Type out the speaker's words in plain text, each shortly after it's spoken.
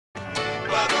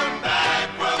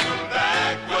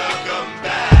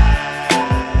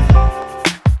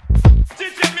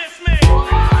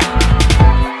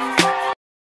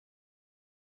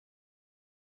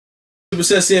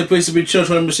100% seeing a place to be chill.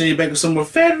 20% back with some more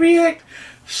Fat React.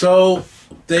 So,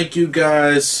 thank you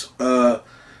guys for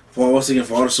once again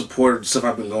for all the support and stuff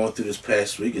I've been going through this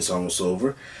past week. It's almost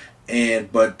over.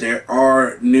 But there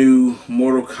are new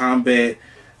Mortal Kombat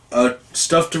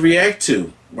stuff to react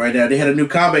to right now. They had a new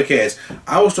Kombat cast.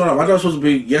 I was thrown off. I thought it was supposed to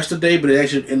be yesterday, but it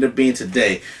actually ended up being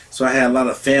today. So I had a lot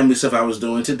of family stuff I was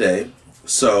doing today.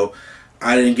 So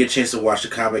I didn't get a chance to watch the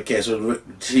Kombat cast or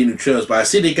see new trailers. But I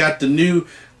see they got the new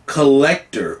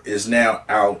Kollector is now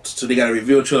out. So they got a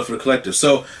reveal trailer for the Kollector.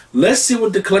 So let's see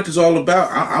what the Kollector's all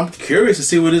about. I'm curious to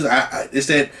see what it is. It's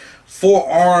that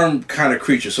four-arm kind of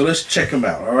creature. So let's check him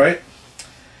out, alright?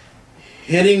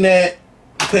 Hitting that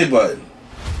play button.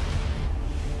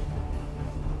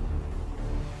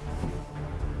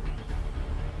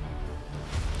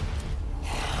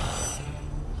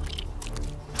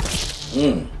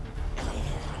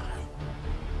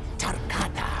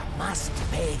 Tarkata must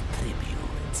pay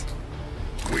tribute.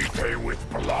 We pay with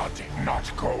blood, not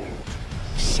gold.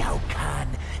 Shao Kahn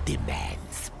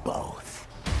demands both.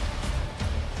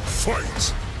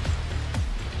 Fight!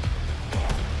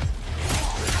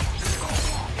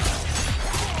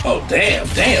 Oh, damn.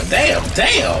 First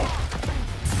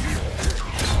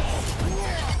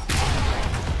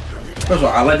of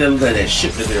all, I like that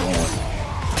ship that they're on.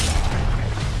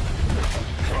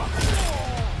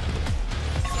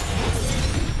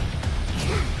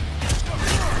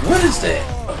 What is that?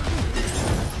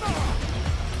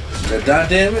 Is that dot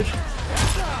damage?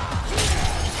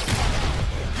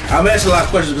 I'm asking a lot of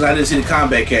questions because I didn't see the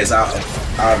combat cast out,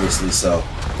 obviously, so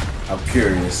I'm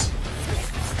curious.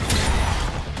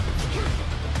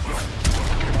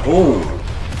 Oh.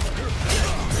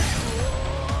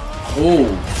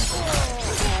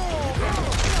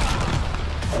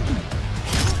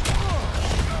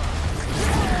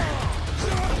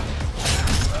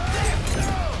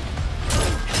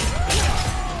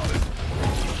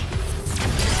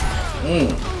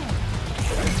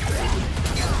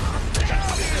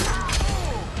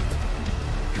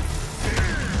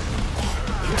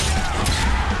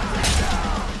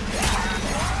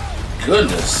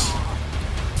 Goodness.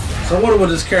 So I wonder what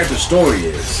this character's story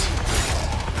is.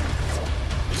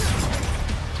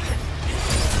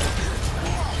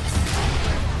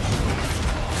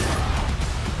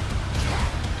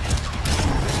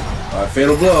 Alright,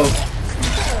 fatal blow.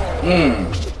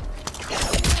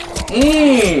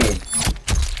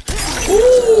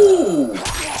 Ooh.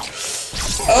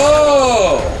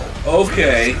 Oh.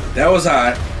 Okay. That was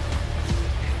hot.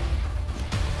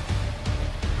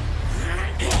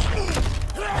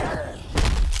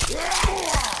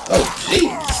 Oh,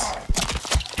 jeez.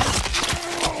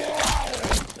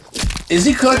 Is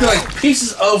he collecting like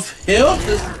pieces of him?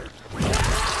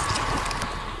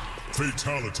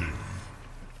 Fatality.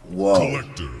 Whoa.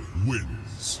 Kollector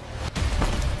wins.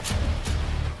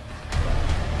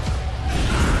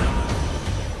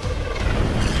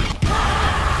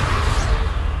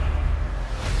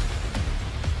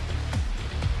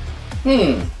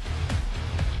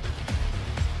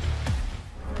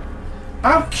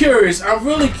 I'm curious. I'm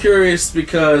really curious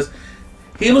because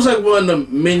he looks like one of the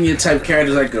minion type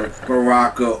characters, like a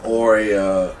Baraka or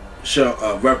a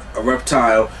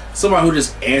reptile. Somebody who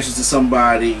just answers to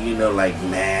somebody, you know, like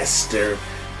master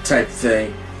type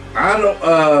thing. I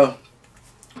don't.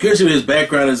 Curious what his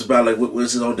background is about, like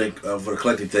what's his own thing for the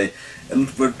collecting thing. And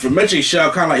for mentioning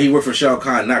Shao Kahn, like he worked for Shao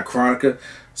Kahn, not Chronica.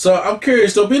 So I'm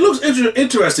curious though. But he looks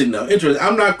interesting though. Interesting.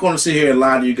 I'm not going to sit here and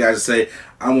lie to you guys and say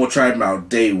I'm gonna try him out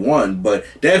day one, but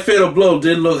that fatal blow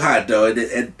did look hot though,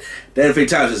 and that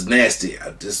fatality is nasty.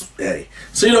 Hey.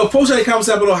 So post in the comments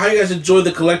down below how you guys enjoyed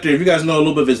the Kollector. If you guys know a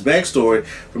little bit of his backstory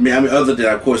from me, I mean, other than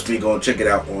of course me going to check it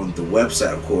out on the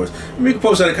website, of course. You can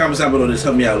post in the comments down below. Just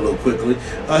help me out a little quickly.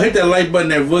 Hit that like button.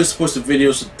 That really supports the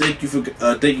video. So thank you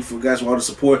for guys for all the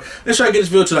support. Let's try to get this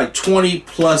video to like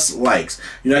 20+ likes.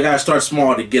 I gotta start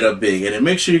small to get up big, and then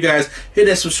make sure you guys hit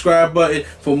that subscribe button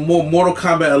for more Mortal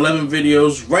Kombat 11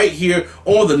 videos right here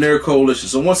on the Nerd Coalition.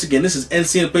 So once again, this is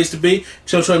NC, the place to be.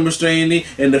 Chill, Mr. Andy,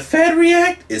 and the Fat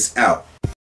React is out.